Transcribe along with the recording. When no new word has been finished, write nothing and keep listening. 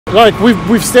like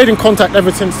we've stayed in contact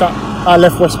ever since that I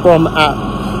left West Brom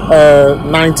at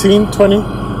 19, 20.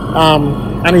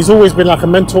 And he's always been like a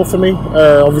mentor for me,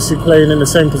 obviously playing in the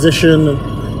same position,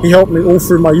 and he helped me all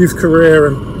through my youth career,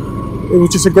 and it was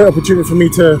just a great opportunity for me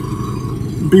to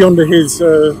be under his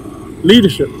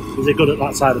leadership. Is he good at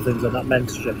that side of things and that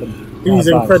mentorship? And he's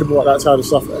incredible at that side of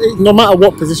stuff. No matter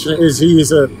what position it is,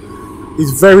 he's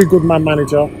very good man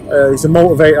manager. He's a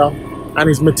motivator, and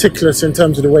he's meticulous in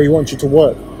terms of the way he wants you to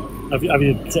work. Have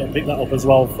you sort of picked that up as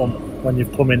well from when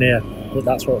you've come in here?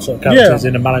 That's what sort of characters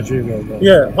in a managerial role.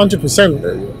 Yeah,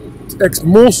 100%. It's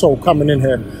more so coming in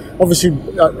here. Obviously,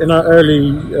 in our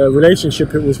early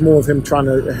relationship, it was more of him trying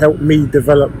to help me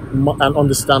develop and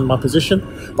understand my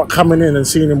position. But coming in and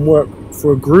seeing him work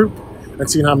for a group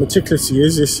and seeing how meticulous he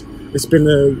is, it's been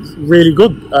really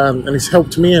good, and it's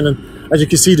helped me. And as you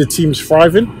can see, the team's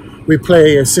thriving. We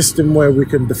play a system where we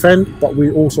can defend, but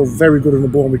we're also very good on the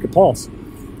ball and we can pass.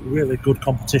 Really good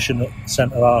competition at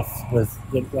centre half with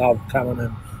how Cameron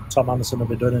and Tom Anderson have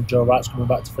been doing, and Joe Wright's coming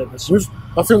back to fitness.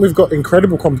 I think we've got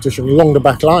incredible competition along the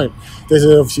back line. There's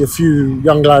obviously a few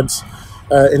young lads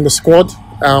in the squad,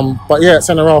 but yeah, at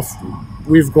centre half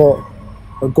we've got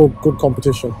a good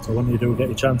competition. So when you do get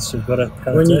your chance, you've got to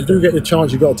when you do get your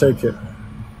chance, you've got to take it.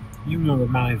 You know the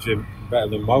manager better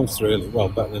than most, really. Well,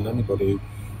 better than anybody.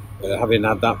 Having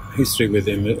had that history with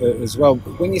him as well.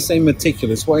 When you say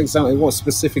meticulous, what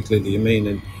specifically do you mean?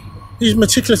 And he's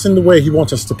meticulous in the way he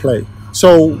wants us to play.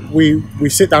 So we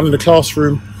sit down in the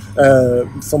classroom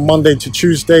from Monday to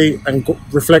Tuesday and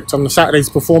reflect on the Saturday's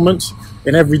performance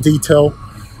in every detail,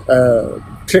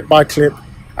 clip by clip,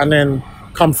 and then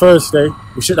come Thursday,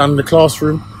 we sit down in the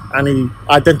classroom and he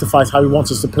identifies how he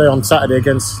wants us to play on Saturday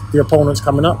against the opponents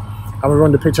coming up, and we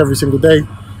run the pitch every single day,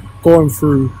 going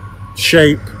through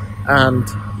shape and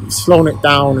slowing it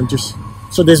down, and just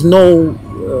so there's no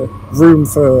room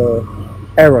for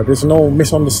error, there's no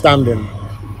misunderstanding.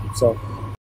 So